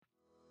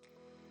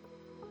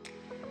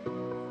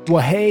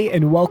Well, hey,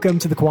 and welcome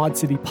to the Quad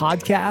City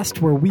Podcast,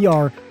 where we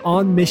are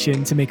on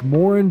mission to make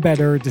more and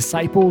better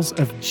disciples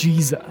of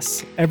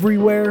Jesus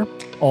everywhere,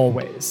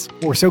 always.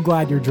 We're so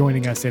glad you're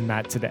joining us in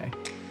that today.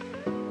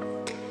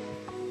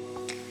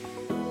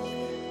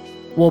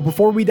 Well,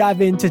 before we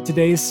dive into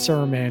today's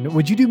sermon,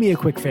 would you do me a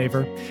quick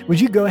favor? Would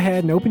you go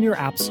ahead and open your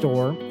app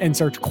store and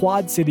search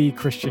Quad City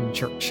Christian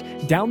Church?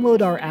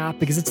 Download our app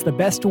because it's the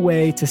best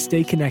way to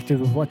stay connected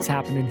with what's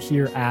happening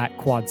here at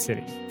Quad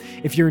City.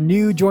 If you're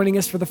new joining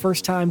us for the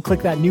first time,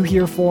 click that New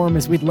Here form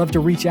as we'd love to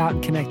reach out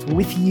and connect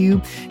with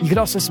you. You could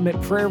also submit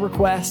prayer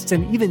requests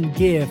and even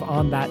give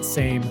on that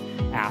same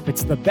app.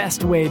 It's the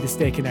best way to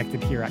stay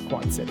connected here at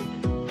Quad City.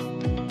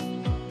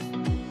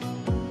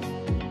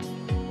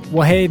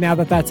 Well, hey, now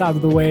that that's out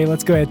of the way,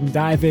 let's go ahead and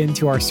dive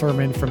into our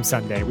sermon from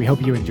Sunday. We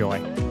hope you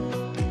enjoy.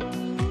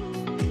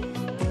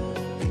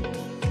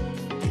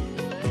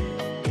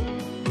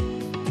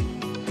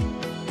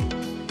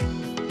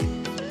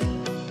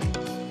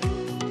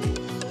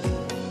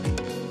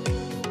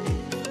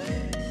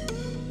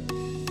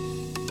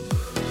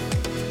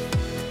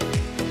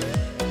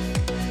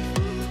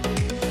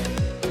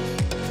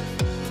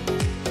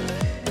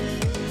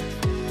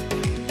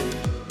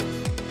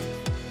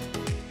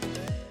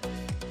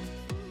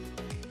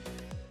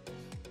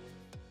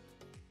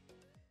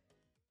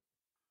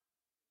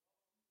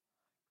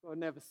 Go ahead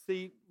and have a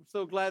seat. I'm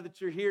so glad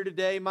that you're here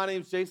today. My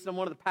name is Jason. I'm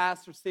one of the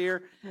pastors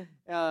here.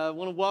 I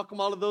want to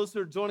welcome all of those who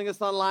are joining us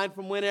online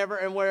from whenever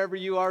and wherever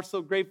you are.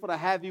 So grateful to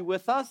have you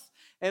with us.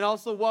 And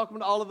also welcome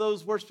to all of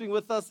those worshiping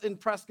with us in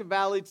Prescott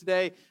Valley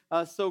today.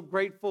 So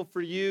grateful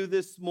for you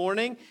this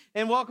morning.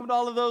 And welcome to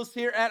all of those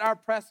here at our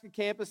Prescott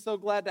campus. So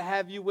glad to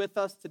have you with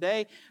us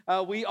today.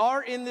 We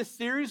are in this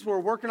series. We're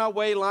working our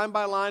way line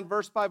by line,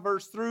 verse by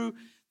verse through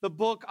the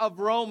book of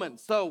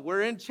Romans. So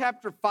we're in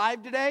chapter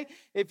 5 today.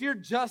 If you're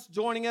just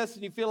joining us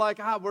and you feel like,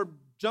 we're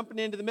jumping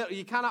into the middle,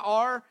 you kind of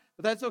are,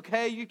 but that's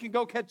okay. You can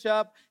go catch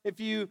up if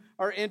you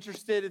are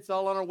interested. It's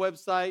all on our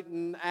website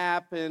and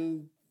app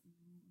and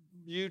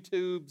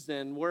YouTubes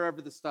and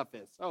wherever the stuff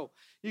is. So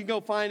you can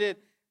go find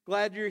it.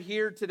 Glad you're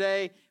here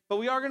today. But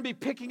we are going to be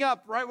picking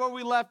up right where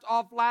we left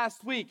off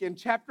last week in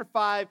chapter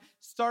 5,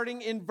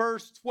 starting in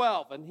verse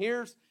 12.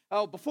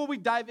 And before we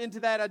dive into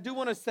that, I do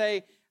want to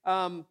say,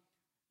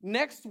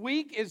 next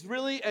week is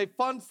really a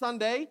fun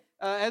Sunday.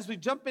 As we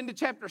jump into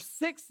chapter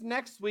 6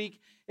 next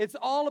week, it's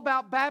all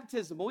about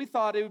baptism. We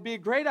thought it would be a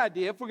great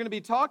idea if we're going to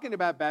be talking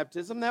about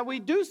baptism that we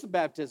do some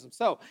baptism.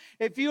 So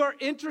if you are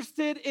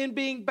interested in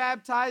being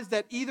baptized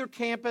at either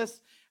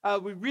campus,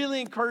 we really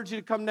encourage you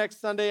to come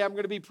next Sunday. I'm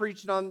going to be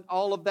preaching on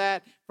all of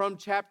that from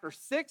chapter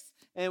 6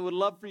 and would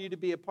love for you to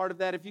be a part of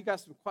that. If you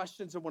got some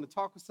questions or want to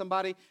talk with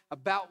somebody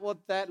about what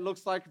that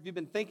looks like, if you've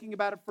been thinking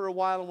about it for a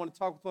while and want to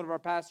talk with one of our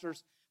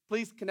pastors,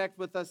 please connect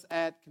with us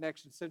at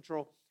Connection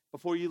Central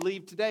before you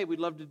leave today. We'd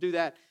love to do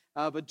that.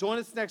 But join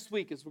us next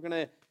week as we're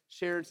going to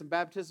share some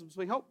baptisms.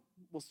 We hope.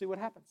 We'll see what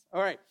happens.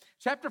 All right.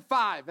 Chapter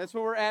 5. That's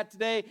where we're at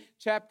today.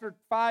 Chapter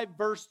 5,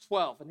 verse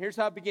 12. And here's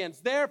how it begins.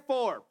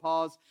 Therefore,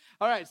 pause.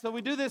 All right. So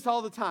we do this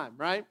all the time,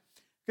 right?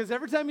 Because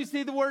every time you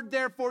see the word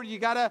therefore, you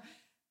got to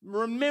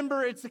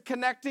remember it's a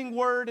connecting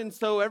word, and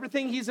so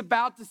everything he's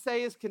about to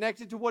say is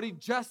connected to what he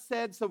just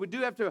said, so we do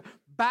have to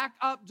back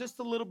up just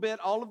a little bit.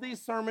 All of these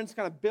sermons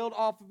kind of build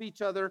off of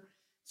each other,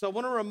 so I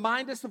want to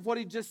remind us of what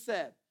he just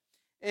said.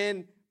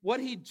 And what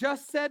he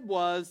just said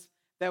was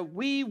that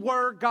we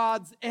were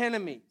God's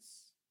enemies.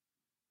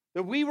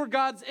 That we were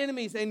God's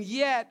enemies, and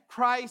yet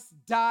Christ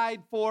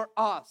died for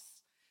us.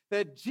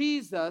 That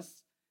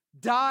Jesus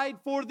died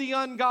for the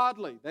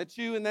ungodly. That's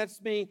you and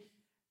that's me.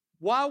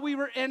 While we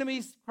were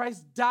enemies,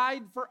 Christ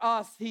died for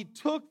us. He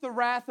took the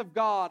wrath of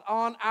God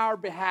on our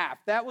behalf.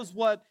 That was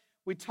what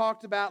we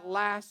talked about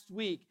last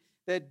week,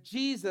 that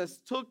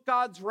Jesus took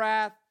God's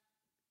wrath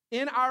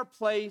in our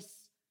place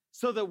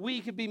so that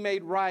we could be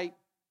made right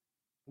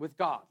with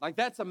God. Like,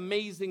 that's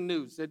amazing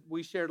news that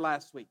we shared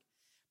last week.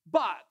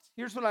 But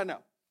here's what I know.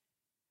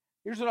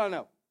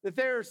 That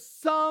there are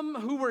some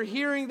who were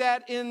hearing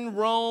that in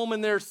Rome,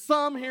 and there's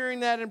some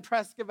hearing that in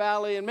Prescott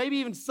Valley, and maybe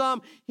even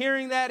some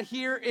hearing that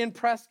here in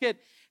Prescott.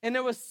 And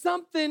there was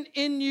something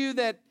in you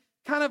that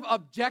kind of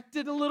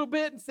objected a little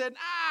bit and said,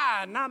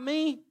 not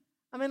me.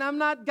 I'm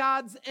not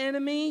God's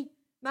enemy.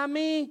 Not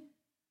me.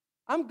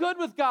 I'm good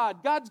with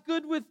God. God's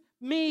good with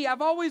me.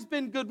 I've always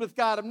been good with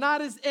God. I'm not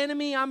his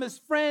enemy. I'm his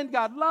friend.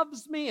 God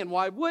loves me, and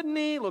why wouldn't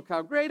he? Look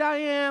how great I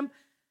am.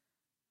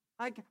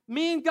 Like,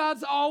 me and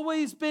God's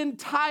always been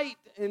tight.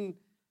 And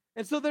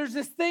so there's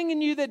this thing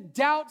in you that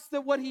doubts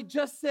that what he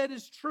just said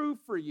is true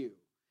for you.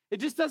 It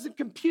just doesn't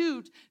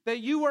compute that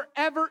you were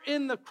ever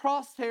in the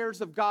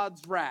crosshairs of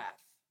God's wrath.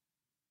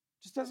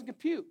 It just doesn't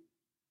compute,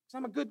 because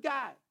I'm a good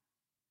guy.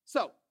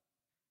 So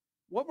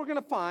what we're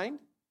going to find,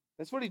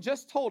 that's what he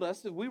just told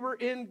us, that we were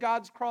in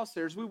God's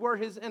crosshairs. We were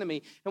his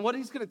enemy. And what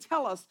he's going to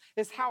tell us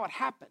is how it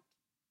happened.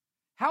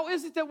 How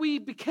is it that we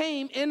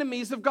became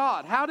enemies of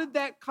God? How did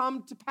that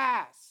come to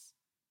pass?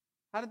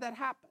 How did that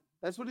happen?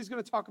 That's what he's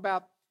going to talk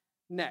about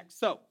next.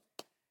 So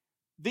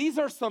these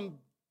are some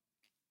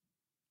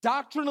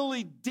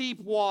doctrinally deep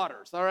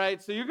waters, all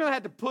right? So you're going to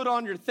have to put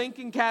on your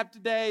thinking cap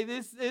today.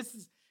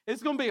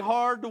 It's going to be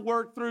hard to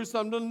work through, so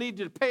I'm going to need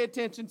you to pay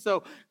attention.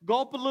 So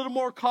gulp a little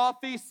more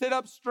coffee, sit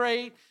up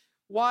straight.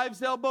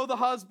 Wives, elbow the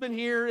husband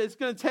here. It's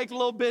going to take a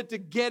little bit to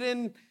get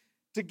in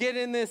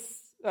this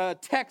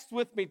text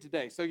with me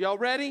today. So y'all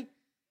ready?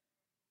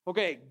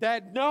 Okay,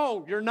 Dad,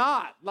 no, you're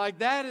not. Like,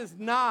 that is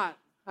not.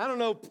 I don't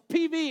know.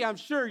 PV, I'm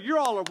sure you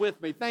all are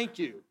with me. Thank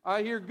you.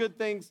 I hear good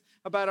things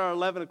about our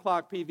 11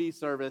 o'clock PV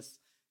service.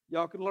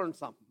 Y'all can learn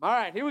something. All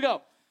right, here we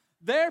go.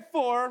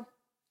 Therefore,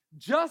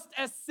 just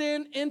as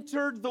sin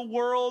entered the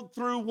world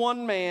through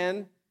one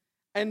man,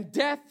 and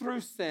death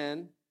through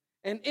sin,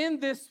 and in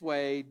this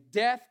way,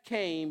 death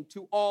came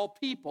to all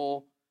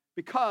people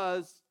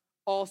because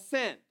all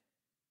sinned.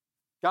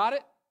 Got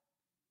it?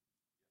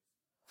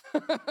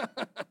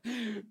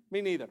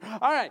 Me neither.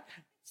 All right,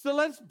 so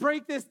let's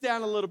break this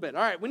down a little bit.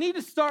 All right, we need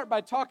to start by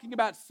talking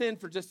about sin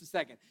for just a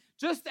second.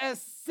 Just as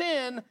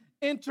sin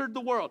entered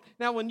the world.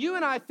 Now, when you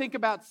and I think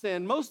about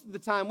sin, most of the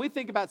time we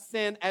think about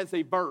sin as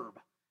a verb.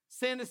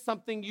 Sin is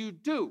something you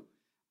do.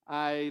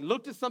 I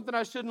looked at something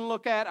I shouldn't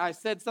look at. I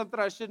said something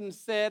I shouldn't have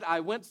said. I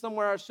went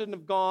somewhere I shouldn't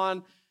have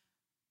gone.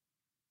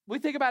 We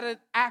think about an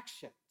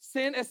action.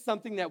 Sin is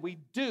something that we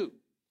do.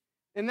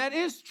 And that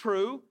is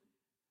true.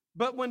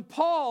 But when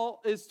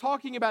Paul is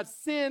talking about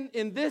sin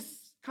in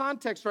this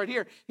context right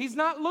here, he's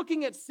not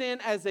looking at sin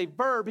as a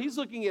verb. He's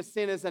looking at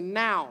sin as a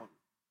noun.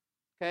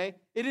 Okay?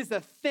 It is a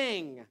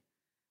thing.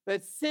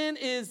 That sin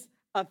is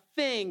a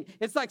thing.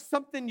 It's like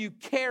something you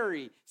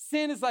carry.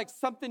 Sin is like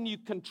something you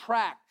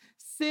contract.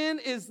 Sin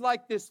is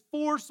like this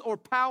force or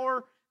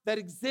power that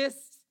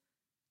exists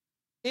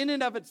in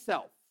and of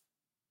itself.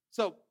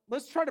 So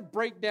let's try to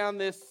break down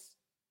this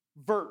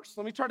verse.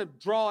 Let me try to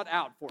draw it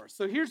out for us.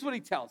 So here's what he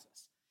tells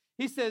us.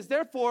 He says,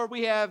 therefore,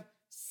 we have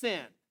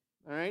sin.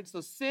 All right,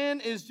 so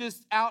sin is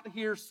just out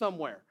here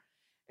somewhere.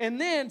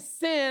 And then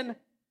sin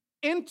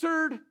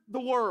entered the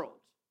world,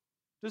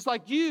 just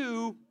like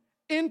you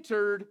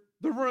entered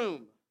the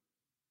room.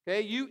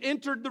 Okay, you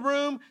entered the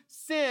room,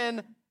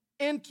 sin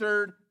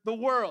entered the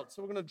world.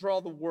 So we're going to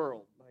draw the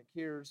world. Like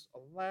here's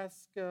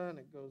Alaska, and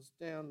it goes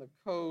down the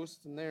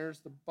coast, and there's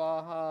the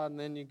Baja, and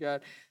then you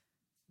got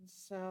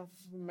South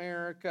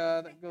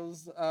America that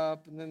goes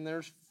up, and then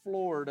there's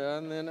Florida,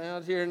 and then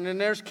out here, and then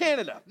there's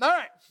Canada. All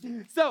right,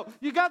 so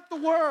you got the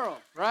world,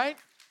 right?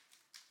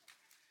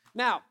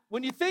 Now,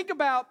 when you think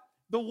about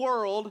the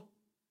world,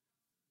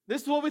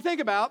 this is what we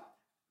think about.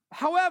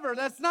 However,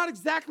 that's not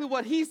exactly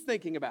what he's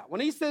thinking about. When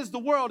he says the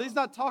world, he's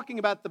not talking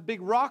about the big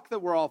rock that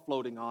we're all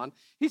floating on.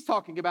 He's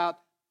talking about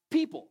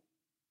people,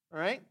 all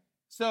right?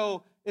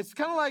 So it's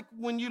kind of like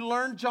when you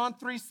learn John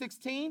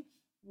 3:16.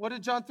 What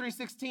did John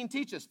 3:16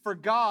 teach us? For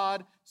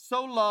God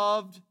so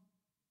loved.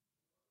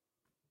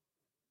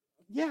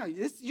 Yeah,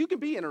 you can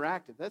be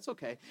interactive. That's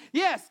okay.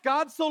 Yes,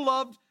 God so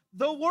loved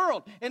the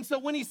world. And so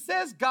when he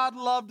says God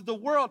loved the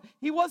world,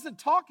 he wasn't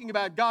talking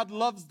about God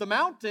loves the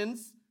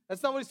mountains.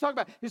 That's not what he's talking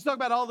about. He's talking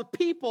about all the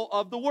people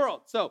of the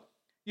world. So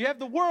you have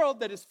the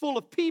world that is full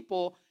of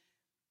people,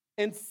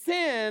 and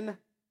sin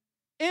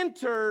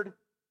entered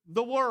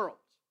the world.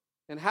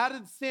 And how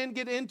did sin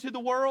get into the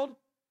world?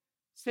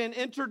 Sin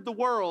entered the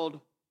world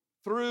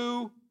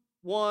through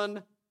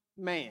one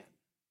man.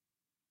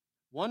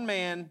 One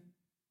man,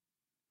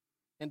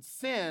 and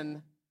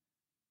sin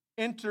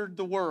entered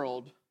the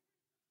world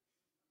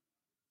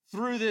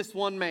through this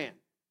one man.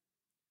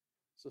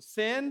 So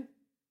sin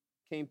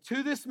came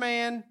to this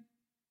man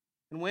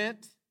and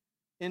went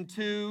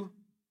into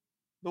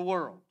the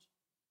world.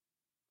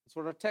 That's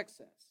what our text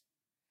says.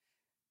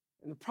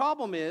 And the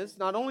problem is,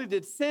 not only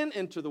did sin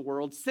enter the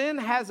world, sin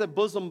has a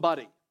bosom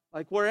buddy.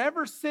 Like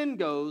wherever sin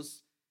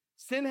goes,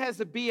 sin has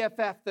a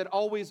BFF that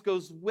always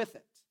goes with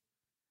it.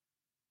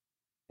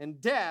 And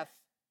death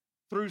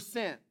through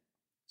sin.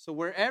 So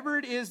wherever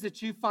it is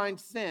that you find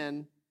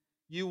sin,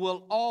 you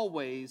will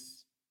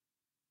always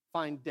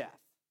find death.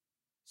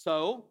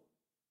 So,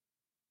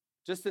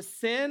 just as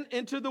sin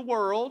entered the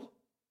world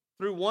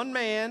through one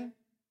man,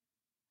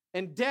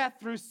 and death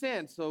through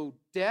sin. So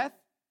death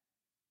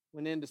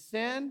went into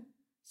sin,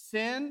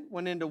 sin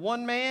went into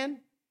one man,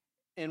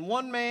 and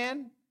one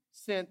man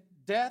sent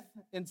death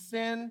and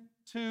sin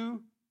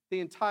to the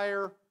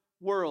entire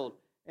world.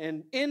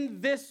 And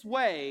in this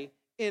way,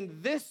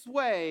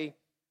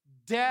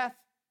 death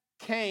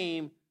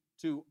came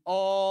to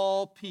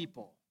all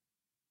people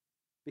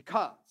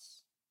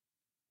because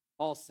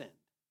all sinned.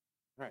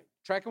 All right,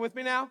 tracking with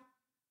me now?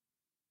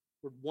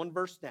 We're one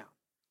verse down.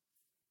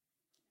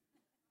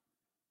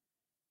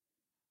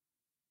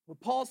 What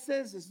Paul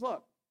says is,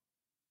 look,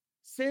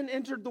 sin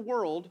entered the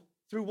world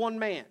through one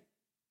man.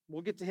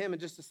 We'll get to him in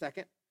just a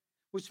second,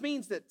 which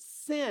means that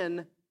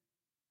sin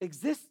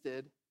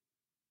existed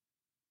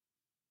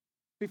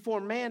before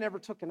man ever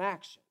took an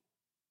action.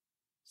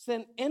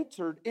 Sin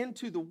entered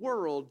into the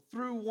world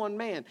through one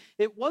man.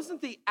 It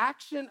wasn't the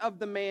action of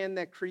the man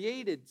that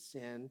created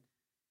sin.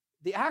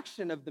 The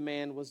action of the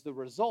man was the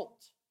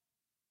result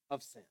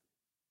of sin.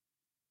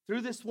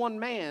 Through this one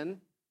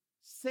man,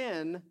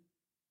 sin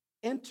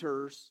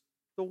enters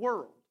the the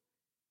world.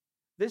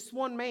 This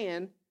one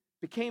man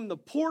became the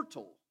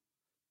portal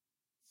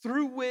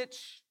through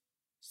which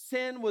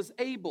sin was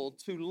able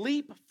to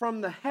leap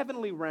from the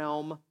heavenly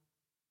realm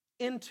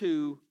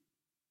into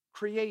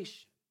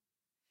creation.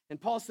 And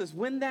Paul says,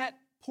 when that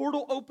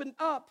portal opened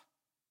up,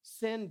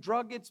 sin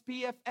drug its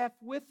BFF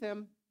with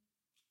him,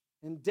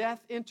 and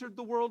death entered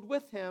the world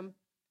with him,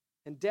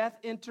 and death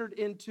entered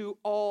into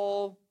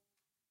all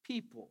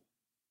people.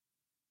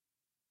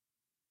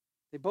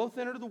 They both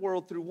entered the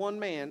world through one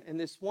man, and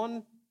this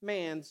one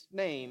man's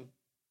name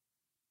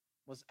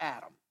was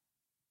Adam.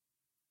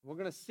 We're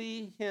going to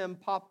see him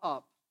pop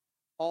up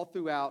all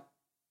throughout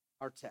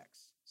our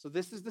text. So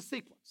this is the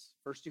sequence.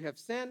 First, you have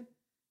sin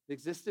that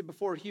existed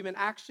before human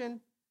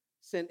action.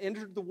 Sin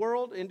entered the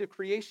world into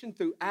creation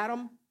through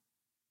Adam.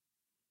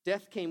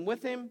 Death came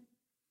with him.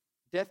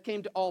 Death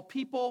came to all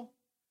people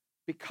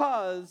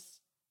because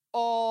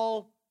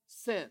all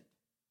sinned.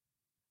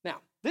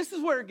 Now, this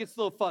is where it gets a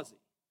little fuzzy.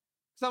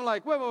 Because I'm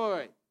like,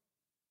 wait.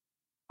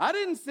 I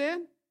didn't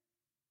sin.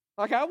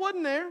 Like, I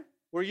wasn't there.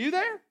 Were you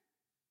there?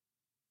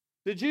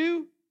 Did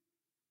you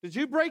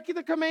break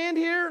the command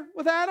here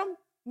with Adam?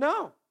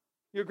 No.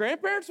 Your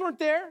grandparents weren't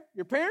there.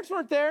 Your parents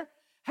weren't there.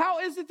 How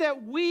is it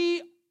that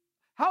we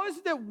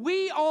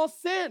all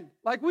sinned?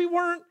 Like we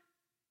weren't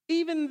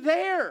even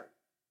there.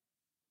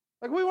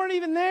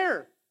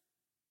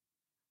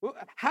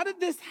 How did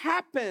this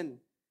happen?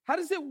 How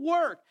does it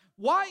work?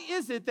 Why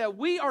is it that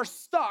we are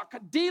stuck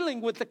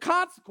dealing with the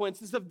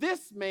consequences of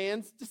this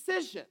man's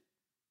decision?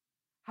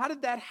 How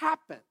did that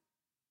happen?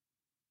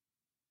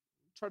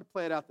 Try to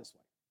play it out this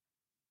way.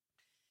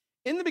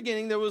 In the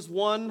beginning, there was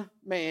one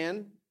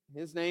man.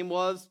 His name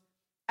was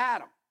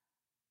Adam.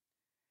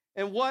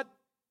 And what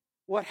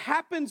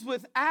happens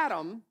with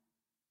Adam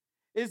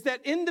is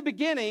that in the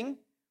beginning,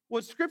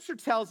 what Scripture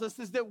tells us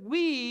is that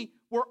we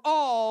were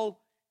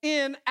all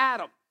in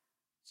Adam.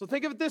 So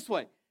think of it this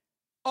way.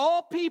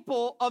 All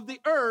people of the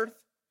earth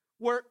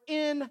were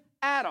in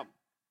Adam.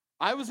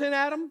 I was in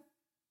Adam.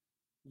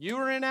 You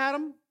were in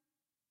Adam.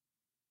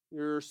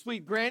 Your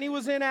sweet granny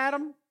was in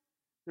Adam.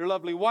 Your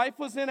lovely wife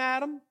was in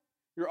Adam.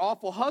 Your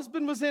awful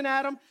husband was in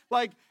Adam.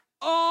 Like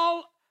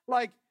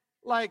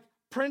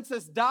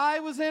Princess Di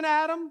was in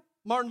Adam.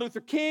 Martin Luther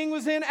King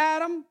was in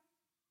Adam,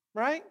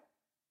 right?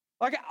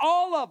 Like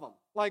all of them.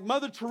 Like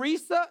Mother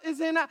Teresa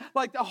is in Adam.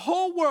 Like the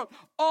whole world.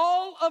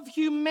 All of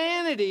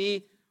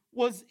humanity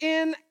was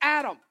in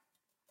Adam.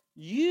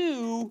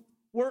 You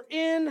were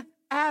in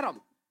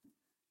Adam.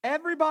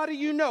 Everybody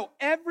you know,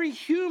 every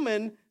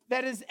human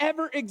that has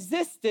ever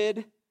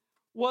existed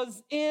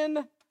was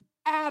in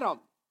Adam.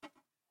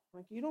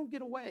 Like, you don't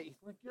get away.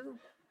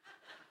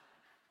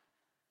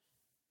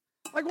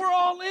 Like we're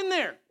all in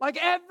there. Like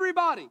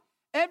everybody.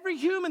 Every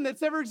human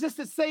that's ever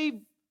existed,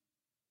 save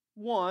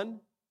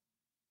one,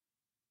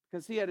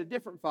 because he had a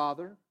different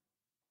father. I'll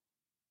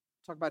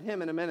talk about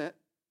him in a minute.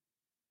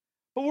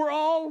 But we're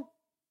all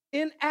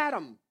in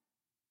Adam.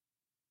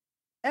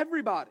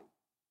 Everybody.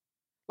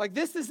 Like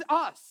this is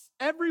us.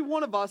 Every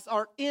one of us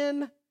are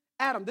in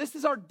Adam. This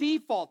is our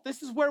default.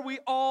 This is where we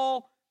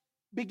all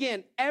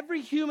begin.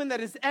 Every human that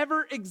has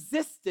ever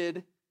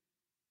existed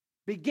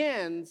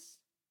begins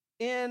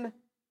in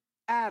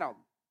Adam.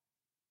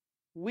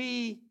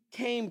 We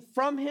came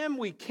from him.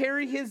 We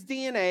carry his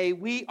DNA.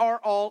 We are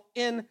all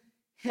in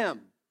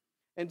him.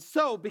 And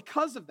so,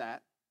 because of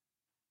that,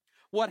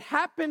 what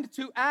happened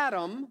to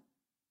Adam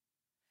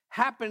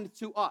happened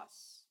to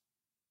us.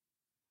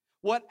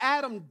 What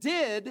Adam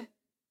did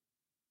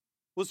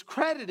was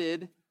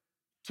credited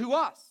to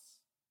us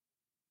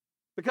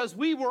because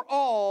we were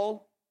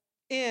all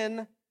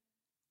in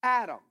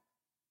Adam.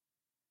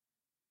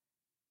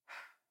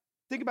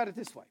 Think about it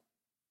this way.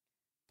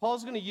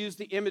 Paul's going to use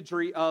the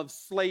imagery of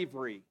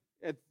slavery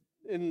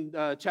in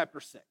chapter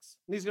 6.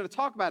 And he's going to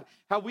talk about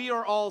how we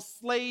are all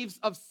slaves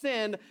of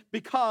sin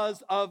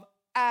because of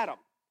Adam.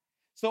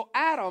 So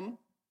Adam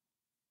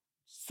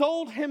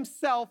sold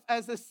himself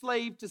as a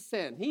slave to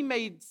sin. He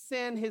made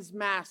sin his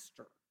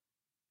master.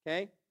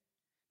 Okay?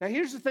 Now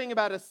here's the thing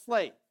about a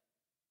slave.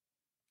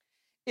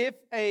 If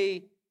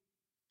a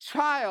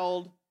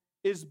child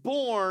is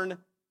born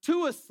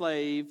to a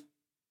slave,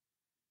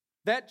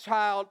 that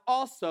child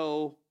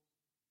also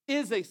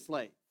is a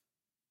slave.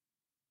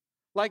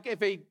 Like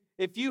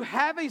if you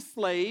have a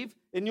slave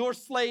and your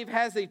slave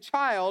has a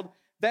child,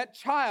 that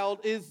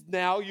child is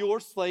now your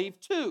slave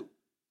too.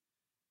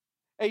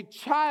 A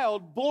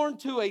child born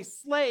to a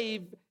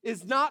slave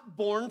is not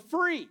born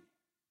free.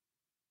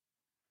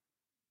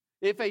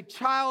 If a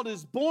child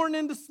is born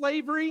into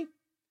slavery,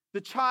 the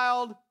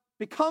child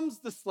becomes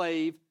the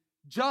slave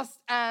just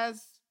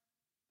as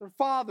their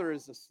father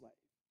is a slave.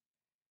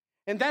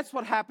 And that's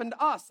what happened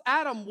to us.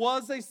 Adam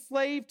was a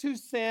slave to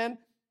sin,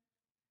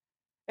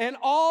 and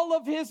all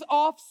of his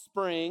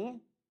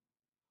offspring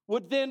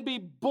would then be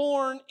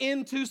born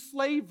into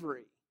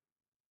slavery.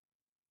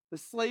 The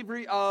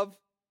slavery of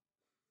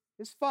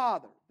his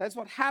father. That's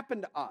what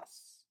happened to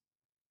us.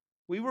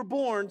 We were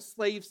born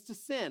slaves to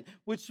sin,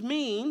 which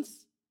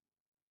means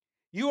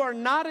you are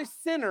not a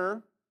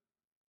sinner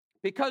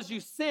because you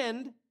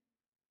sinned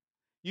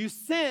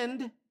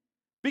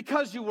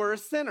because you were a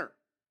sinner.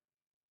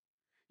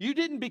 You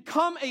didn't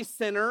become a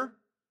sinner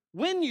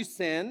when you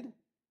sinned.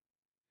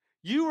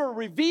 You were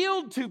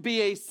revealed to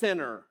be a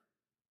sinner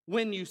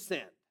when you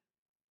sinned.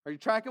 Are you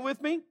tracking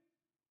with me?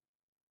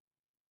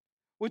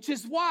 Which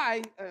is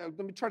why, let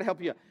me try to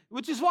help you out.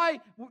 Which is why,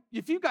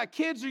 if you got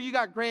kids or you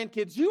got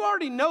grandkids, you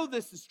already know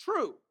this is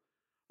true.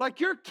 Like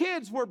your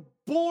kids were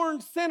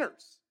born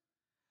sinners.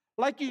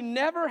 Like you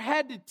never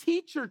had to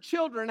teach your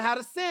children how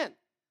to sin.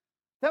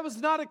 That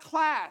was not a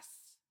class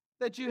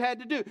that you had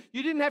to do.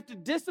 You didn't have to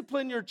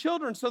discipline your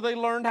children so they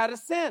learned how to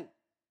sin.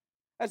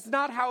 That's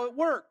not how it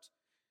worked.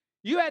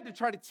 You had to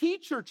try to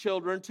teach your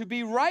children to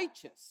be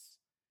righteous.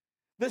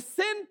 The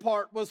sin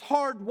part was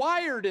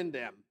hardwired in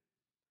them.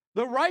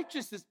 The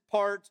righteousness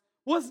part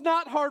was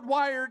not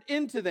hardwired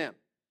into them.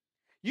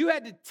 You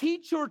had to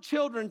teach your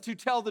children to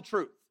tell the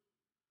truth.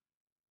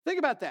 Think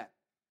about that.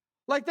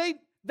 Like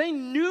they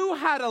knew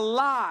how to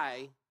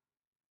lie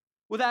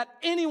without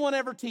anyone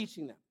ever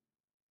teaching them.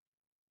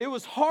 It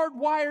was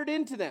hardwired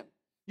into them.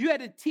 You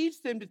had to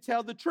teach them to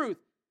tell the truth.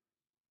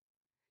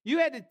 You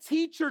had to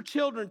teach your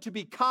children to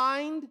be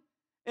kind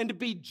and to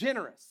be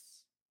generous.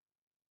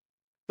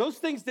 Those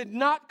things did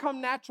not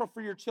come natural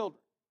for your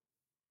children.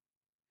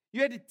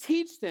 You had to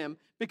teach them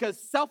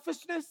because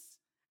selfishness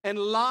and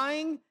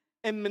lying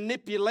and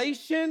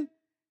manipulation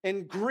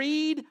and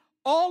greed,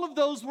 all of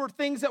those were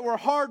things that were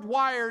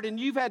hardwired, and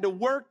you've had to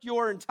work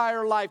your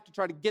entire life to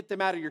try to get them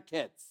out of your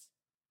kids.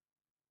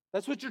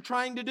 That's what you're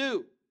trying to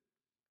do.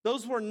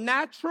 Those were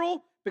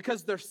natural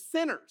because they're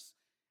sinners.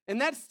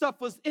 And that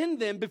stuff was in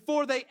them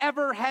before they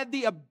ever had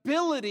the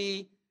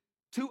ability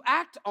to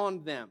act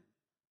on them.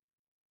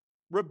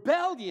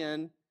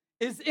 Rebellion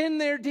is in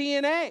their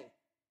DNA.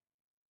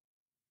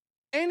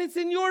 And it's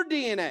in your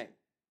DNA.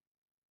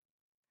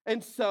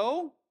 And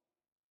so,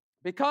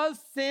 because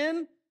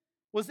sin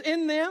was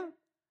in them,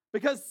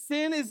 because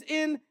sin is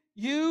in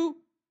you,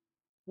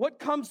 what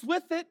comes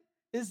with it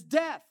is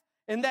death.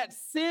 And that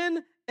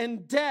sin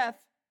and death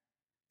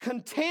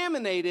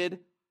contaminated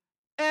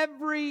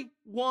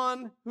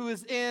everyone who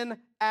is in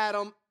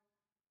Adam,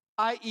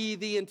 i.e.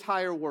 the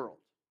entire world.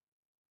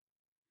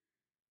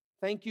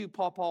 Thank you,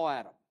 Paul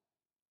Adam.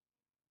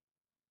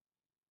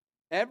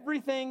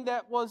 Everything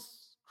that was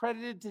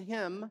credited to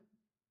him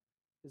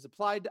is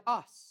applied to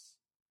us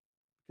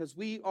because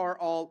we are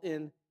all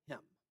in him.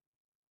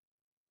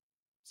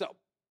 So,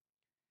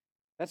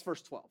 that's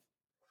verse 12.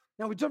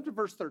 Now we jump to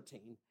verse 13,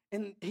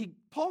 and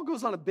Paul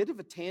goes on a bit of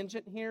a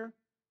tangent here,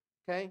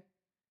 okay?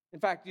 In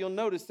fact, you'll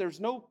notice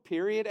there's no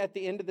period at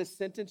the end of this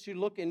sentence. You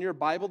look in your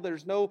Bible,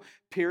 there's no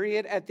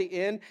period at the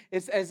end.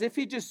 It's as if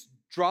he just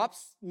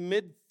drops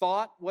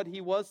mid-thought what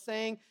he was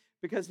saying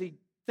because he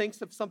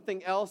thinks of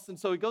something else, and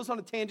so he goes on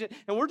a tangent,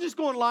 and we're just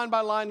going line by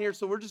line here,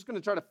 so we're just going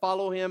to try to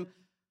follow him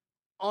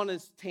on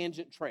his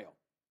tangent trail,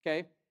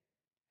 okay?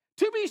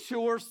 To be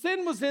sure,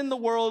 sin was in the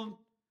world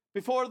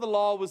before the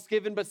law was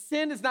given, but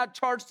sin is not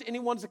charged to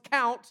anyone's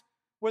account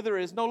where there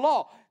is no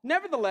law.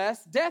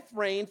 Nevertheless, death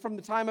reigned from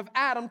the time of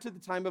Adam to the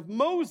time of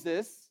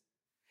Moses,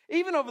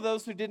 even over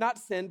those who did not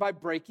sin by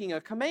breaking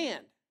a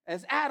command,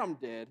 as Adam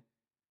did,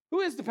 who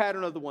is the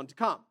pattern of the one to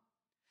come.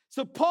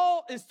 So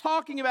Paul is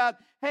talking about,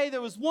 hey, there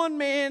was one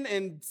man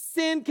and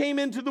sin came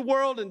into the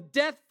world and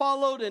death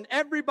followed and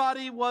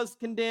everybody was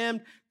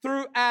condemned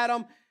through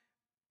Adam.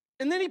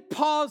 And then he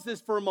pauses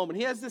for a moment.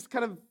 He has this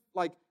kind of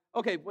like,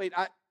 okay, wait,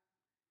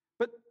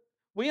 but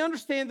we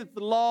understand that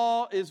the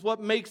law is what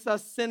makes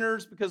us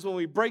sinners because when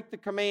we break the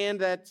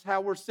command, that's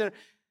how we're sinners.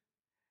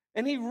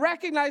 And he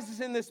recognizes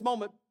in this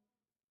moment,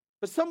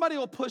 but somebody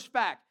will push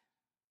back.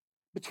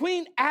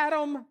 Between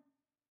Adam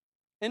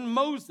and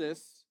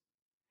Moses,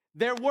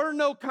 there were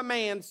no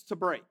commands to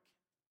break.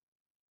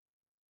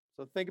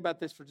 So think about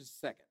this for just a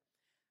second.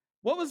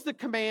 What was the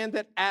command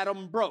that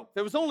Adam broke?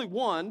 There was only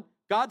one.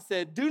 God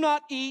said, do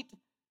not eat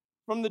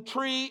from the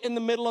tree in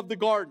the middle of the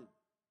garden.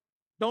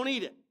 Don't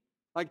eat it.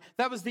 Like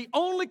that was the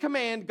only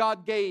command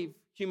God gave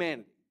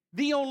humanity.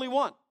 The only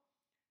one.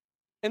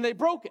 And they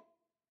broke it.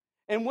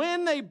 And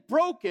when they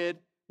broke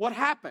it, what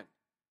happened?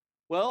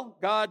 Well,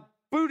 God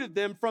booted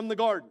them from the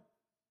garden,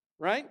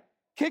 right?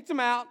 Kicked them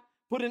out,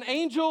 put an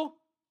angel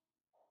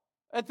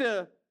at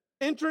the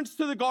entrance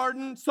to the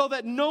garden so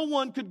that no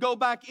one could go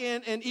back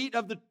in and eat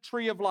of the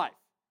tree of life.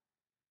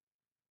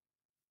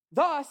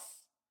 Thus,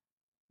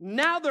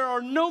 now there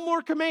are no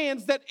more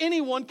commands that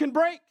anyone can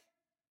break.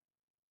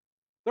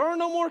 There are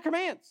no more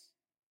commands.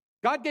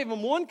 God gave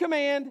them one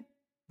command,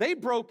 they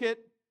broke it.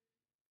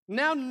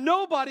 Now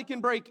nobody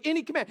can break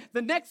any command.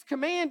 The next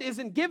command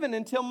isn't given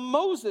until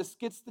Moses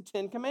gets the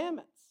 10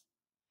 commandments.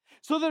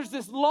 So there's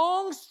this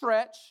long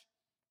stretch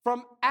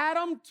from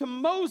Adam to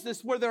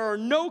Moses where there are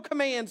no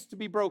commands to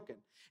be broken.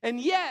 And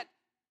yet,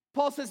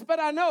 Paul says, but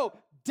I know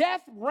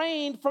death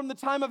reigned from the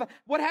time of,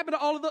 what happened to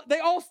all of them? They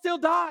all still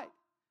died.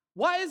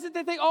 Why is it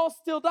that they all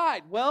still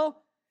died?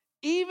 Well,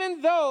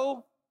 even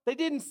though they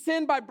didn't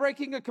sin by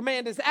breaking a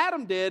command as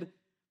Adam did,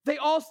 they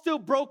all still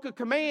broke a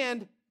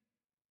command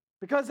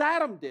because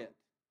Adam did.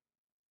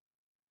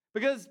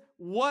 Because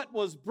what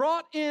was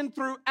brought in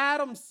through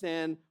Adam's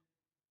sin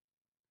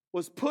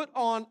was put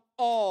on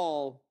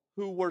all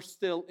who were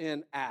still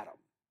in Adam.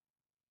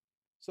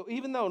 So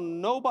even though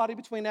nobody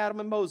between Adam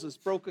and Moses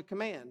broke a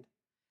command,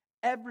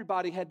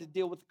 everybody had to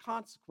deal with the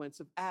consequence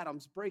of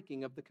Adam's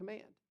breaking of the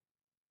command.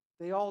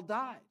 They all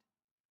died.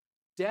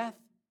 Death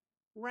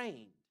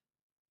reigned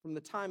from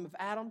the time of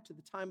Adam to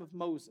the time of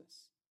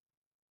Moses.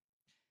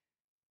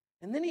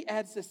 And then he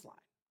adds this line,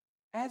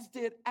 as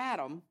did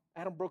Adam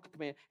broke a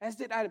command, as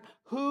did Adam,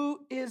 who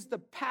is the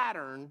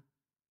pattern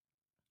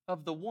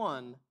of the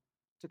one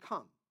to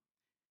come.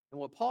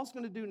 And what Paul's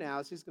going to do now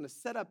is he's going to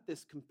set up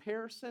this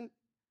comparison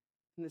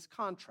and this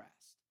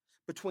contrast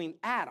between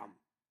Adam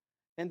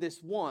and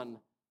this one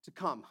to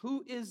come.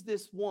 Who is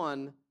this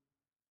one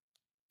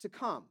to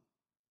come?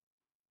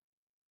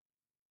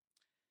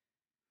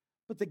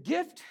 But the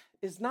gift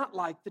is not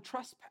like the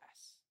trespass.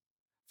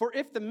 For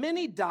if the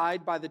many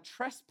died by the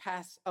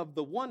trespass of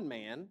the one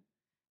man,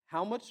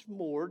 how much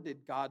more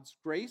did God's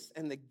grace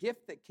and the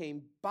gift that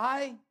came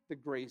by the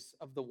grace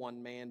of the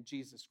one man,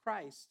 Jesus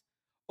Christ,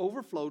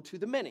 overflow to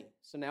the many?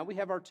 So now we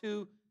have our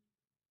two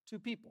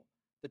people.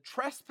 The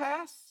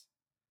trespass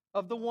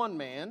of the one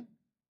man,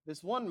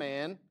 this one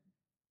man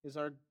is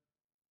our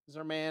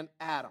man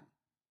Adam.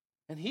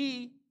 And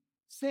he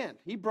sinned.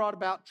 He brought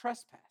about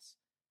trespass.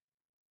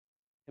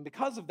 And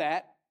because of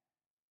that,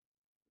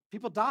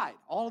 people died.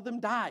 All of them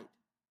died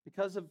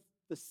because of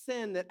the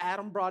sin that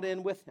Adam brought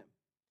in with him.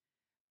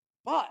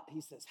 But, he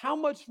says, how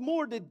much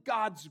more did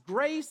God's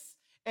grace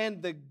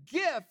and the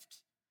gift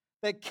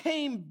that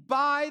came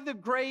by the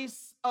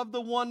grace of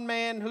the one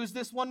man, who's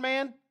this one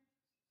man?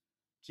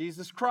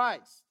 Jesus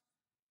Christ,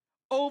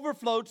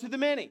 overflow to the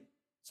many.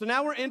 So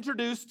now we're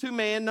introduced to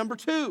man number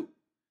 2.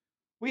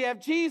 We have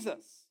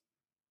Jesus.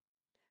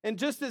 And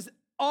just as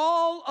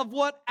all of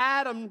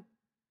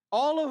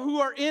who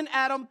are in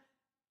Adam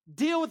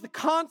deal with the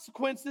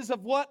consequences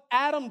of what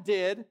Adam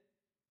did,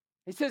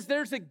 he says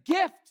there's a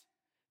gift.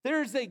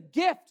 There's a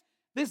gift.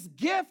 This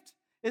gift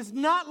is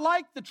not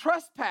like the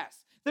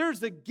trespass.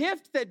 There's a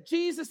gift that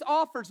Jesus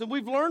offers, and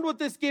we've learned what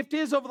this gift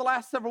is over the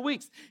last several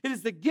weeks. It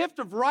is the gift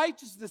of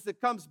righteousness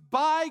that comes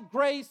by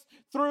grace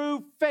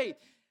through faith.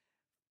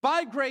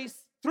 By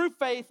grace through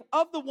faith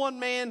of the one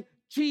man,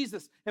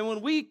 Jesus. And when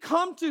we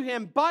come to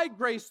him by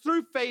grace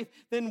through faith,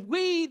 then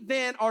we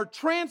are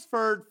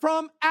transferred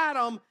from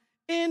Adam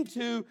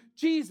into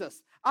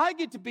Jesus. I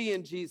get to be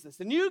in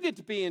Jesus, and you get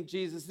to be in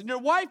Jesus, and your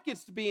wife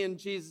gets to be in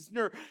Jesus, and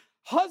your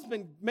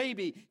husband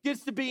maybe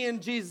gets to be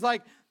in Jesus.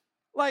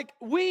 Like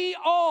we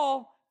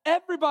all,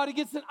 everybody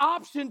gets an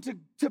option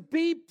to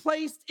be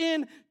placed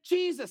in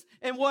Jesus.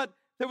 And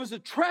there was a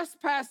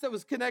trespass that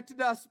was connected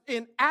to us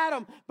in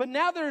Adam, but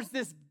now there's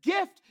this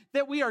gift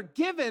that we are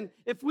given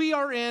if we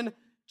are in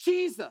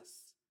Jesus.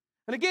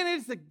 And again, it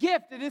is a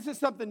gift. It isn't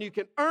something you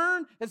can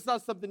earn. It's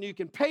not something you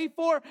can pay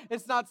for.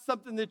 It's not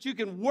something that you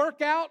can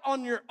work out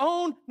on your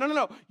own.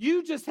 No.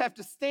 You just have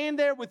to stand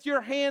there with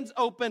your hands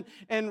open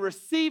and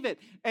receive it.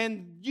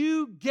 And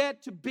you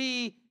get to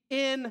be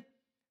in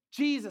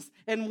Jesus.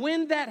 And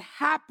when that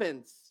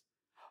happens,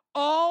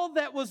 all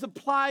that was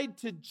applied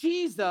to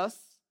Jesus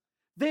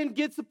then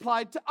gets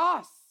applied to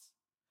us.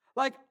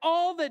 Like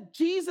all that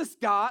Jesus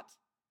got,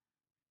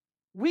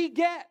 we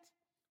get.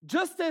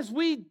 Just as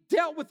we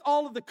dealt with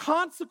all of the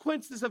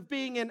consequences of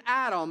being in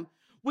Adam,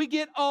 we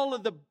get all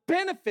of the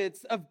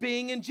benefits of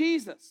being in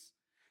Jesus.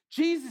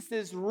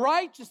 Jesus'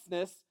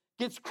 righteousness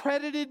gets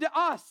credited to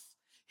us.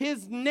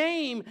 His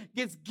name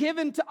gets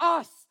given to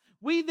us.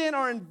 We then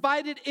are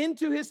invited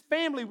into his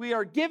family. We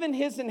are given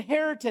his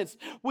inheritance.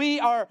 We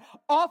are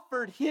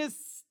offered his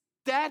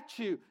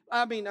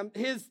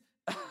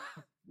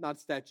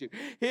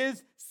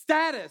his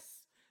status.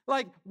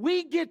 Like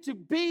we get to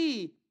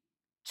be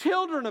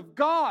children of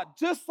God,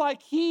 just like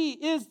he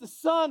is the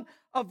Son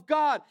of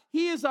God.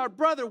 He is our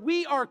brother.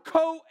 We are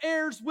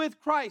co-heirs with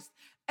Christ.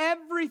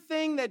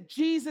 Everything that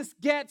Jesus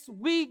gets,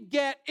 we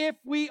get if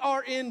we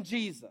are in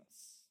Jesus.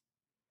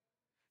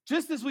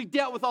 Just as we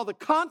dealt with all the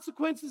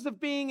consequences of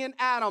being in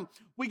Adam,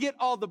 we get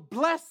all the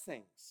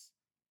blessings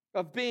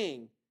of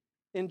being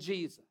in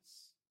Jesus.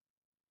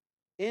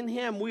 In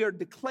him, we are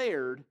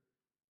declared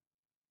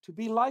to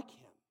be like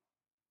him.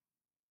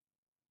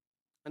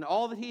 And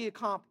all that he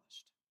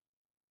accomplished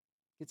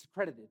gets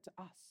accredited to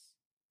us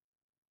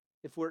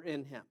if we're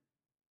in him.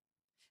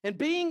 And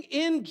being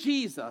in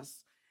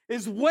Jesus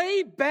is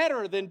way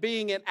better than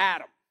being in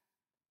Adam.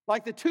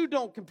 Like the two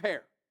don't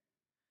compare.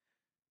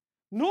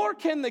 Nor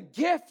can the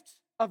gift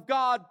of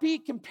God be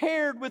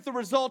compared with the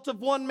result of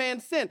one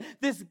man's sin.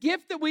 This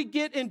gift that we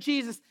get in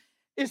Jesus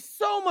is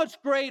so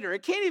much greater.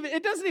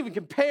 It doesn't even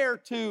compare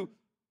to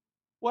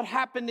what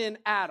happened in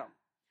Adam.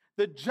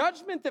 The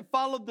judgment that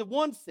followed the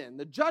one sin,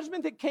 the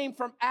judgment that came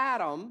from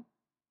Adam,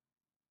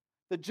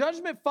 the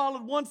judgment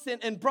followed one sin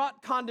and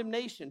brought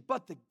condemnation,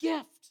 but the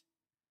gift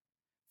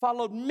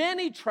followed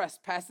many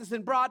trespasses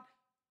and brought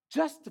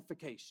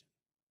justification.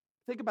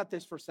 Think about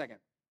this for a second.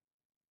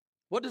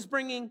 What does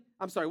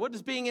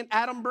being in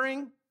Adam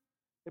bring?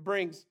 It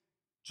brings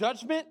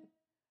judgment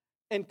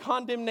and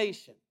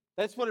condemnation.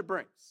 That's what it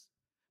brings.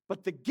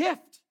 But the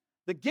gift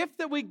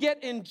that we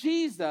get in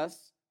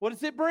Jesus, what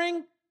does it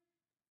bring?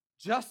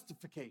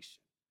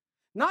 Justification.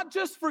 Not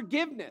just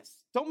forgiveness.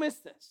 Don't miss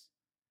this.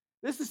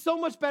 This is so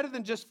much better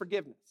than just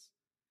forgiveness.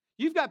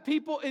 You've got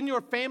people in your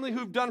family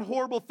who've done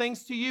horrible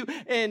things to you,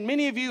 and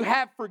many of you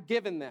have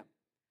forgiven them.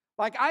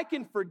 Like, I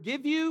can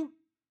forgive you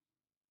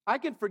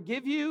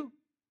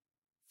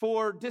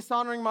for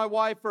dishonoring my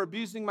wife, for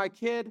abusing my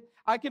kid.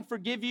 I can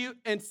forgive you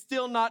and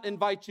still not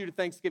invite you to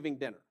Thanksgiving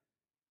dinner.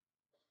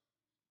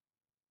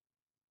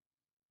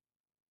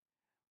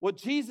 What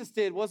Jesus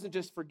did wasn't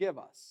just forgive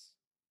us.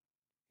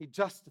 He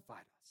justified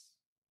us.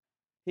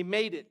 He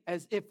made it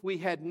as if we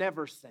had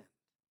never sinned.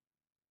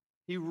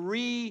 He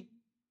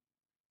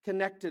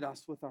reconnected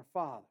us with our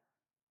Father,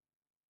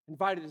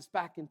 invited us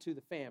back into the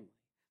family.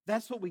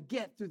 That's what we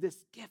get through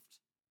this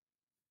gift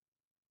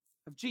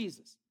of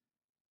Jesus.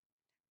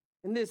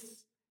 And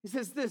this, he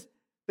says this,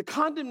 the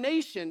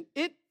condemnation,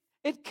 it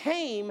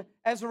came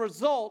as a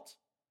result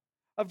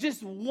of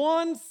just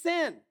one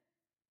sin.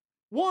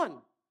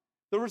 One.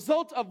 The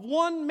result of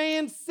one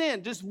man's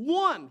sin, just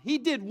one. He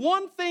did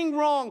one thing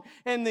wrong,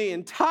 and the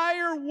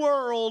entire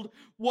world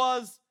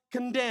was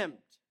condemned.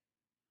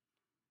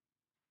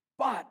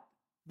 But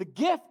the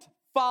gift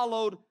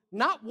followed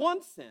not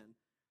one sin.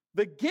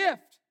 The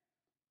gift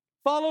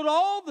followed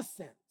all the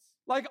sins,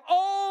 like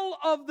all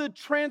of the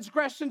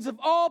transgressions of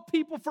all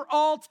people for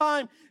all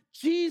time.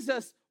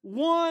 Jesus,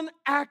 one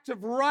act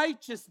of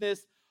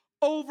righteousness,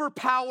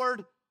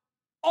 overpowered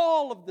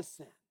all of the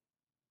sin.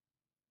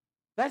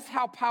 That's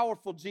how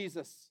powerful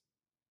Jesus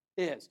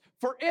is.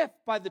 For if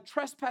by the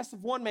trespass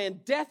of one man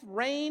death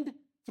reigned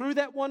through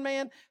that one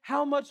man,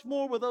 how much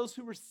more will those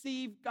who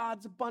receive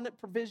God's abundant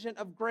provision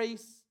of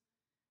grace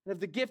and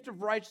of the gift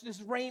of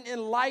righteousness reign in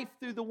life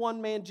through the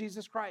one man,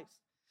 Jesus Christ?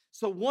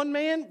 So one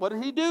man, what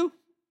did he do?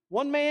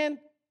 One man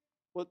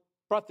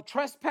brought the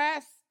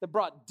trespass, that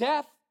brought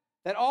death,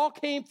 that all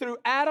came through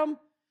Adam.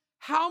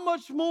 How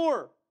much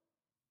more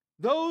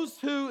those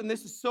who, and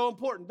this is so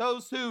important,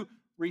 those who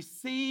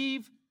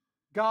receive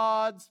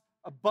God's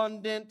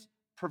abundant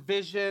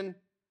provision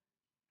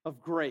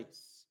of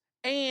grace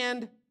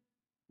and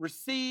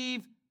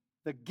receive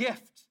the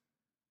gift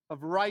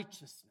of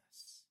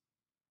righteousness.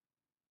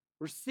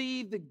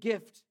 Receive the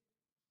gift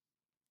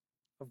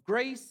of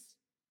grace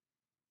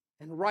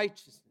and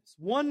righteousness.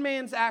 One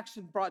man's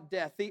action brought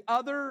death, the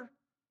other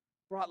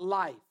brought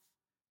life.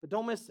 But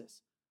don't miss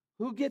this.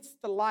 Who gets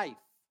the life?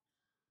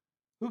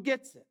 Who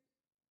gets it?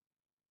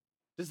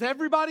 Does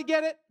everybody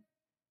get it?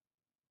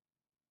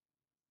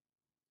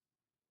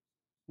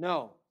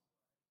 No.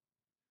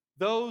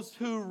 Those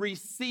who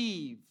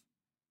receive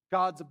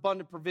God's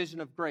abundant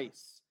provision of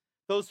grace.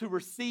 Those who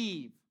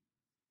receive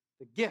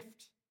the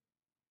gift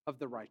of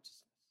the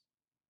righteousness.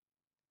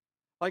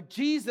 Like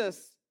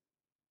Jesus,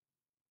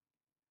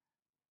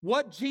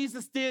 what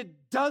Jesus did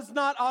does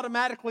not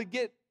automatically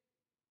get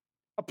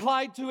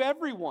applied to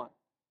everyone.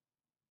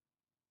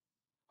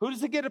 Who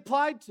does it get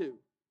applied to?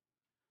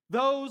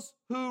 Those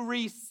who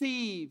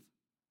receive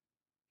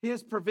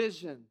his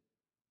provision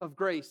of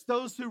grace,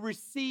 those who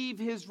receive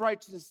his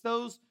righteousness,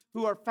 those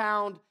who are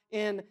found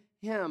in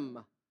him.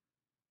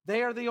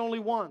 They are the only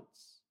ones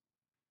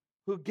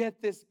who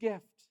get this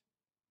gift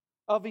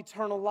of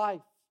eternal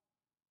life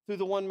through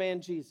the one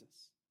man,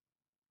 Jesus.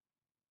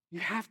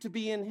 You have to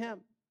be in him.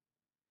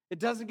 It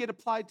doesn't get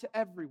applied to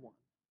everyone.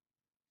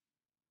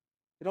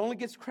 It only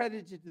gets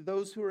credited to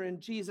those who are in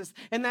Jesus.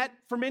 And that,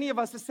 for many of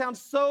us, it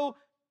sounds so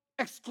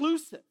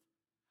exclusive.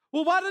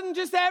 Well, why didn't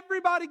just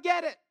everybody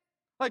get it?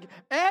 Like,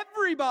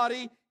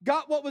 everybody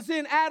got what was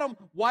in Adam.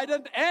 Why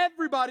doesn't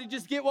everybody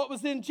just get what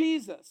was in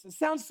Jesus? It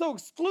sounds so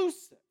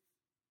exclusive.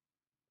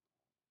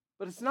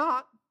 But it's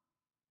not.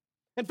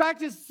 In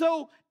fact, it's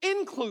so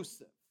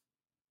inclusive.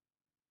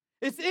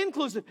 It's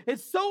inclusive.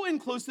 It's so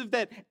inclusive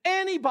that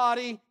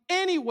anybody,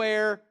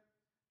 anywhere,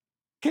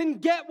 can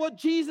get what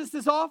Jesus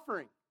is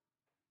offering.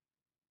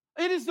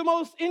 It is the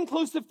most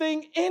inclusive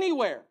thing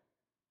anywhere.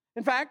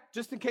 In fact,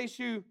 just in case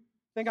you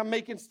think I'm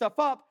making stuff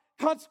up,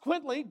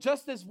 consequently,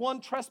 just as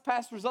one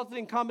trespass resulted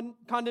in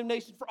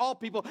condemnation for all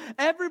people,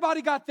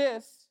 everybody got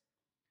this.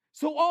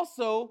 So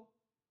also,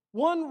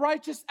 one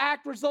righteous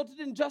act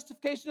resulted in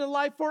justification in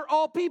life for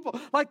all people.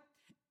 Like,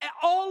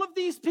 all of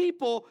these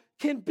people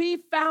can be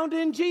found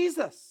in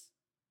Jesus.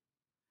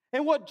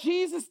 And what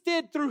Jesus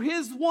did through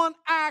his one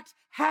act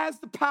has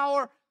the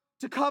power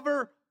to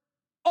cover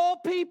all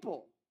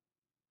people.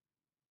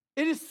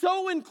 It is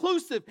so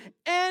inclusive.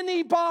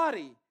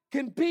 Anybody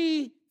can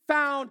be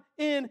found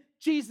in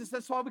Jesus.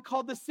 That's why we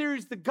call this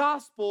series the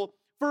gospel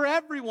for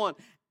everyone.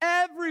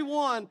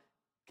 Everyone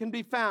can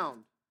be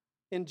found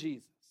in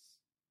Jesus.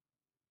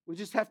 We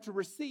just have to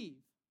receive.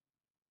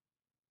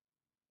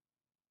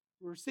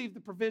 We receive the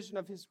provision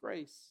of his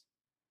grace.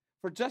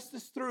 For just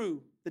as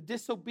through the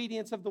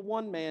disobedience of the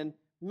one man,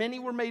 many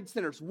were made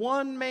sinners.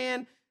 One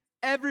man,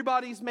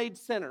 everybody's made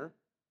sinner.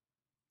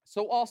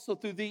 So also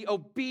through the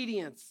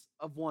obedience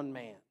of one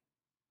man,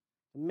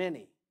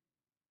 many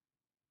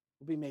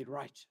will be made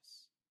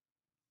righteous.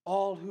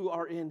 All who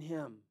are in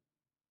him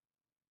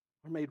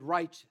We're made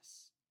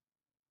righteous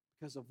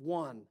because of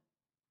one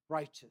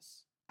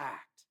righteous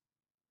act,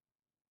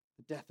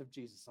 the death of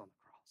Jesus on the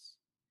cross.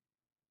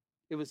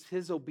 It was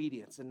his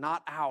obedience and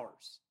not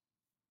ours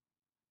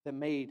that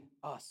made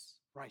us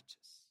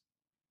righteous.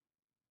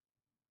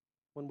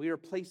 When we are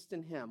placed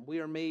in him, we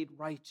are made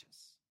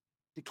righteous,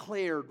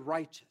 declared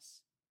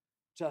righteous,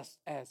 just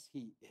as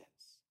he is.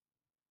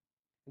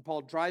 And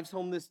Paul drives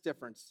home this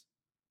difference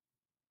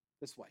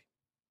this way.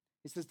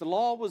 He says, the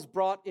law was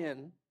brought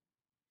in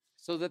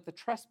so that the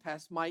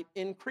trespass might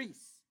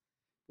increase.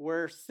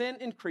 Where sin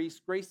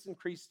increased, grace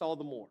increased all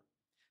the more.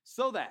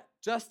 So that,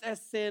 just as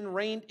sin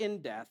reigned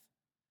in death,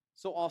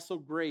 so also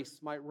grace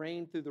might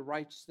reign through the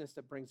righteousness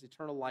that brings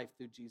eternal life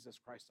through Jesus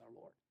Christ our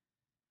Lord.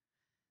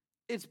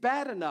 It's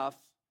bad enough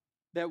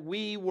that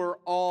we were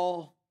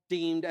all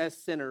deemed as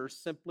sinners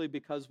simply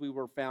because we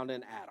were found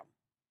in Adam.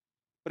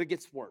 But it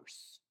gets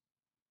worse.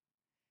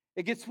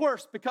 It gets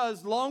worse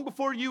because long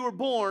before you were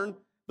born,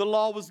 the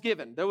law was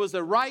given. There was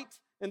a right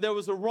and there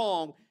was a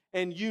wrong,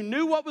 and you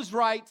knew what was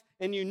right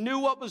and you knew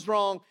what was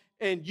wrong,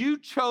 and you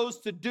chose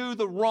to do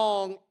the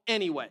wrong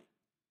anyway.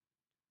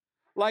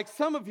 Like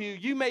some of you,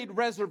 you made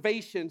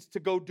reservations to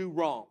go do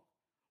wrong.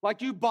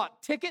 Like you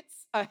bought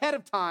tickets ahead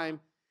of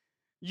time.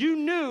 You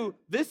knew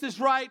this is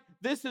right,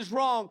 this is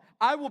wrong.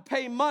 I will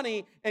pay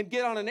money and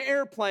get on an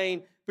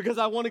airplane because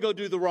I want to go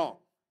do the wrong.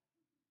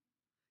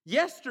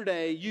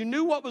 Yesterday, you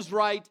knew what was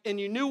right and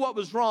you knew what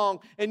was wrong,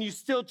 and you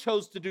still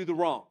chose to do the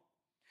wrong.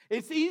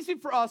 It's easy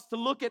for us to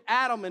look at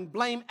Adam and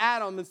blame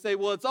Adam and say,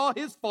 well, it's all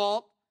his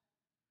fault.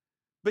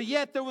 But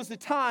yet there was a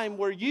time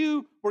where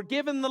you were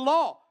given the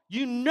law.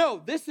 You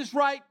know this is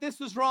right, this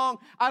is wrong.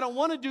 I don't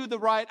want to do the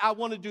right, I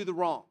want to do the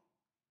wrong.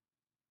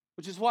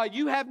 Which is why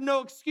you have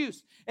no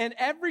excuse. And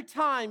every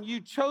time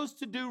you chose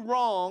to do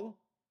wrong,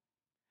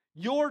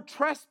 your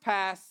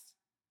trespass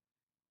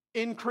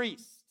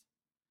increased.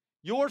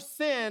 Your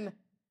sin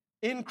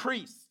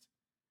increased.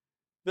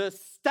 The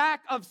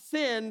stack of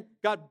sin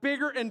got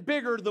bigger and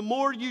bigger the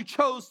more you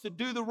chose to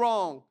do the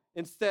wrong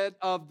instead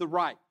of the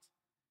right.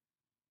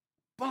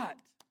 But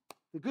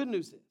the good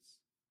news is,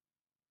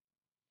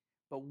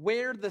 but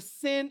where the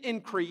sin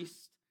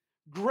increased,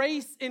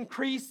 grace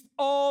increased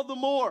all the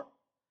more.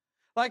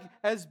 Like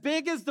as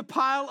big as the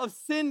pile of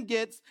sin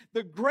gets,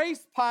 the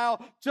grace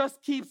pile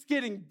just keeps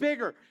getting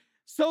bigger,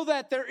 so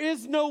that there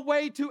is no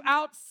way to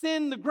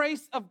out-sin the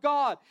grace of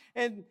God.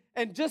 And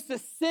just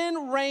as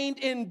sin reigned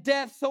in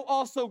death, so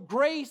also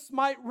grace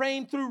might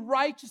reign through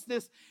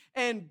righteousness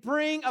and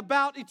bring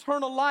about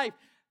eternal life.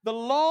 The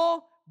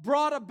law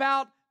brought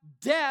about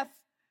death.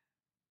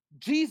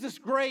 Jesus'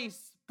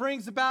 grace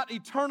brings about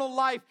eternal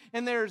life,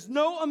 and there is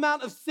no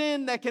amount of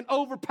sin that can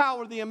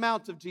overpower the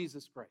amount of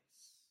Jesus' grace.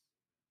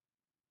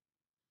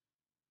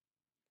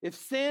 If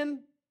sin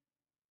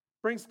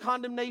brings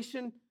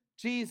condemnation,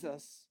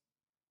 Jesus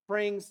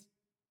brings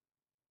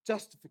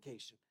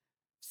justification.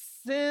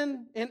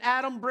 Sin in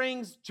Adam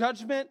brings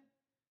judgment.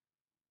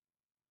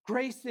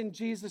 Grace in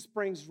Jesus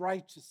brings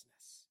righteousness.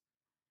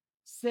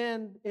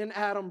 Sin in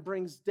Adam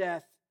brings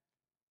death.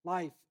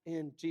 Life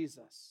in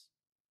Jesus.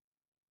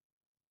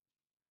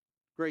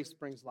 Grace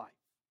brings life.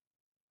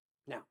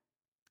 Now,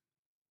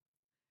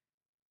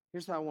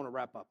 here's how I want to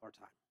wrap up our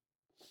time.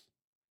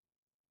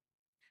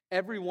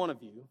 Every one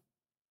of you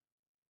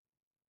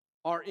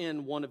are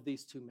in one of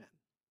these two men.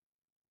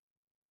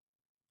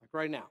 Like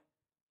right now.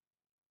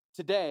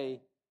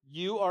 Today,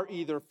 you are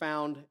either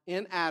found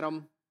in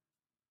Adam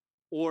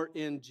or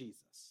in Jesus.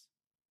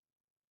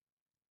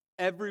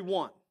 Every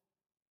one.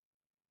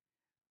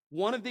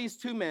 One of these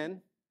two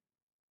men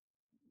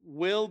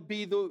will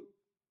be the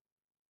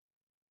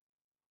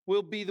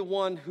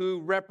one who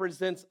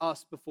represents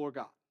us before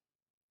God.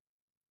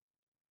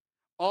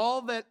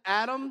 All that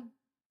Adam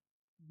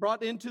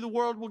brought into the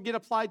world will get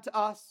applied to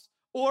us,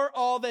 or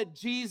all that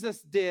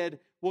Jesus did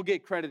will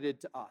get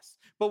credited to us.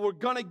 But we're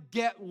going to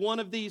get one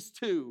of these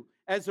two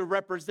as a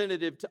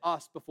representative to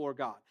us before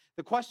God.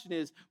 The question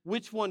is,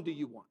 which one do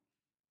you want?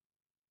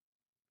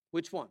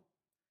 Which one?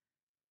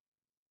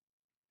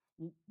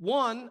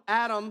 One,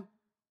 Adam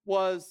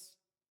was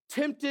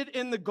tempted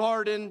in the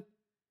garden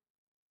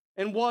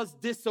and was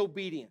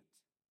disobedient.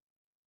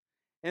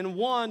 And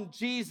one,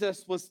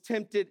 Jesus, was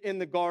tempted in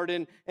the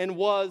garden and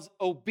was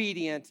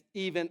obedient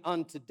even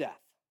unto death.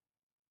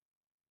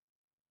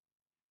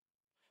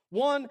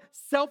 One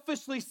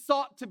selfishly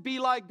sought to be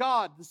like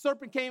God. The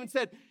serpent came and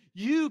said,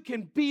 you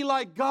can be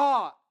like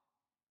God.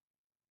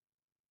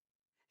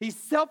 He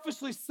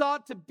selfishly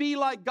sought to be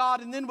like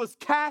God and then was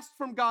cast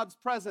from God's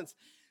presence.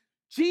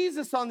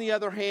 Jesus, on the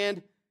other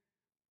hand,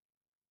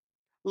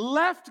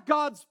 left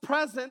God's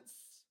presence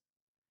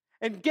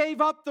and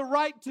gave up the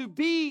right to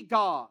be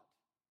God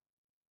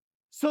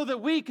so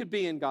that we could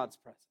be in God's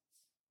presence.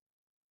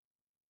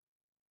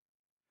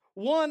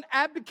 One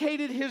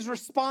abdicated his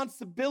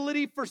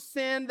responsibility for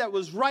sin that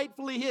was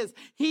rightfully his.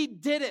 He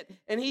did it,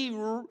 and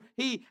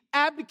he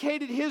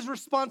abdicated his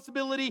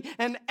responsibility,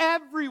 and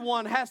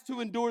everyone has to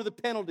endure the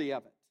penalty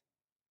of it.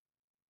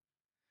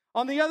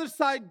 On the other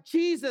side,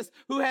 Jesus,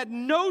 who had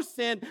no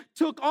sin,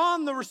 took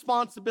on the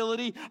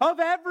responsibility of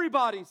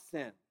everybody's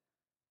sin.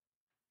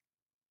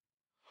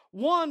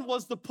 One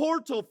was the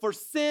portal for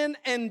sin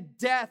and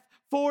death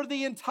for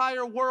the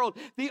entire world.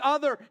 The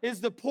other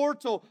is the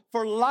portal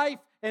for life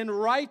and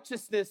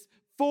righteousness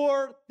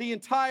for the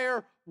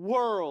entire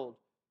world,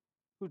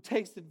 who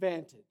takes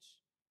advantage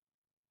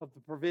of the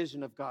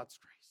provision of God's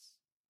grace.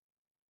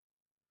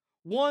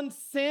 One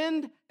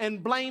sinned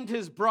and blamed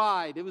his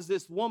bride. It was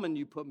this woman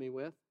you put me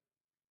with.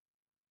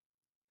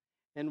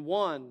 And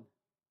one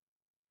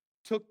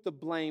took the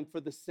blame for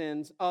the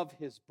sins of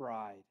his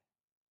bride.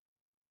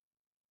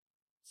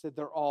 Said,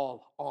 they're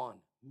all on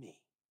me.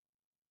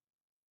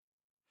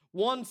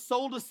 One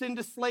sold us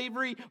into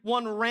slavery.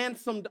 One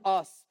ransomed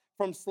us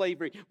from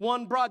slavery.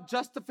 One brought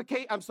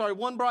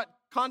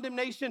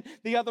condemnation.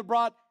 The other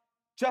brought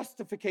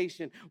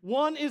justification.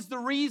 One is the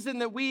reason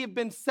that we have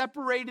been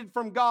separated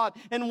from God,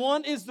 and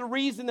one is the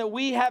reason that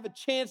we have a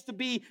chance to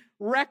be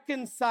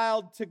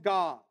reconciled to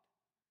God.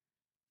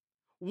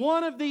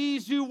 One of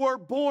these you were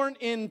born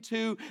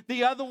into,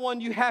 the other one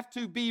you have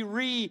to be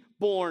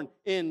reborn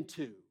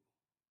into.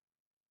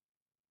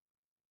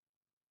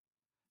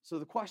 So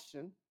the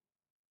question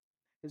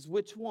is,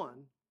 which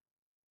one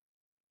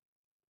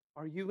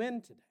are you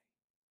in today?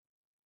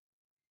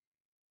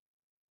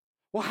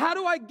 Well, how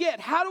do I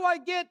get,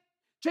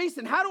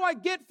 Jason, how do I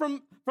get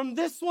from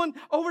this one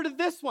over to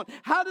this one?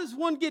 How does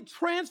one get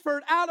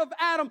transferred out of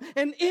Adam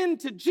and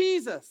into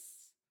Jesus?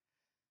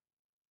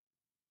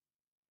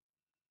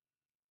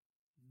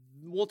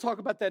 We'll talk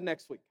about that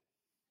next week.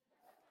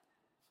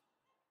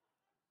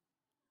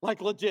 Like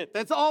legit.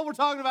 That's all we're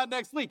talking about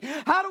next week.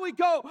 How do we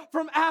go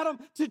from Adam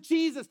to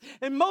Jesus?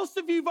 And most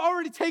of you have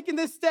already taken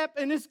this step,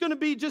 and it's going to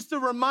be just a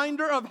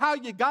reminder of how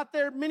you got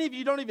there. Many of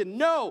you don't even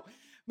know.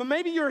 But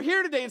maybe you're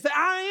here today and say,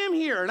 I am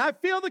here, and I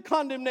feel the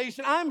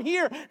condemnation. I'm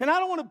here, and I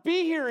don't want to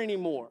be here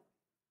anymore.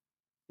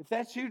 If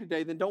that's you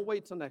today, then don't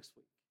wait till next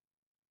week.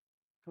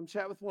 Come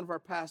chat with one of our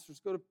pastors.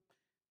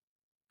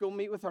 Go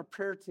meet with our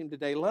prayer team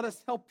today. Let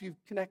us help you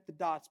connect the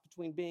dots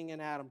between being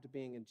in Adam to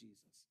being in Jesus.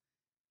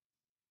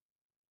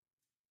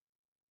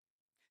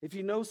 If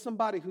you know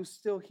somebody who's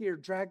still here,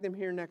 drag them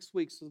here next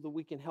week so that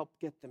we can help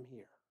get them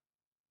here.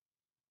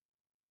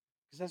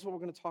 Because that's what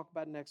we're going to talk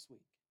about next week.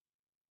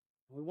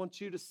 We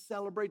want you to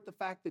celebrate the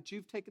fact that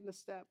you've taken the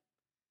step.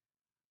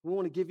 We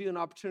want to give you an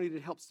opportunity to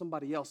help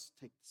somebody else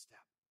take the step.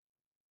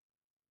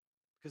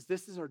 Because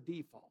this is our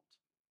default.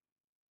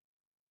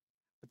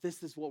 But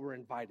this is what we're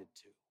invited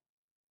to.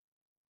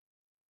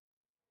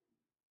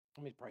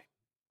 Let me pray.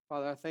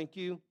 Father, I thank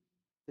you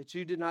that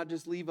you did not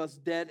just leave us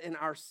dead in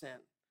our sin,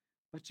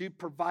 but you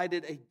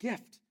provided a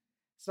gift.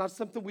 It's not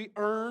something we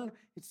earn.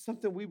 It's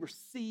something we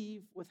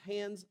receive with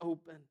hands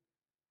open.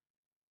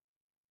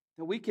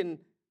 That we can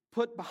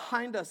put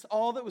behind us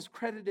all that was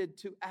credited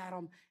to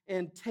Adam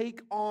and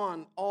take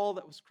on all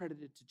that was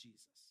credited to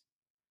Jesus.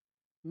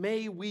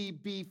 May we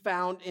be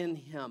found in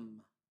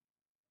him.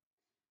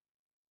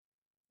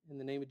 In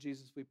the name of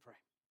Jesus we pray.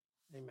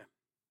 Amen.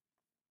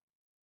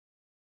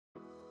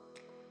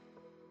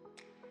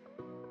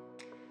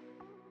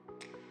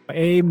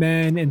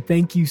 Amen. And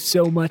thank you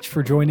so much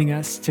for joining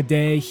us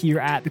today here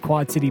at the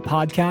Quad City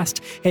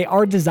Podcast. Hey,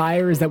 our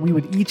desire is that we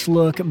would each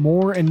look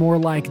more and more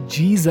like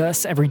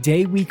Jesus every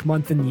day, week,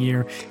 month, and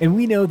year. And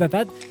we know that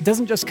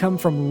doesn't just come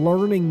from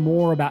learning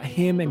more about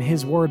him and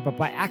his word, but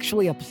by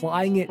actually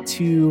applying it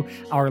to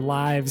our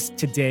lives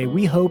today.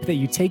 We hope that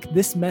you take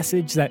this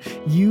message that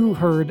you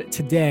heard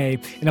today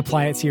and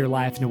apply it to your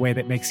life in a way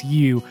that makes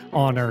you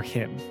honor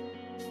him.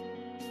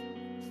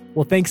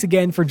 Well, thanks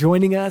again for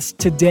joining us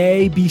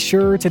today. Be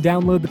sure to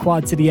download the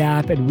Quad City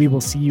app, and we will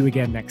see you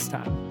again next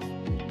time.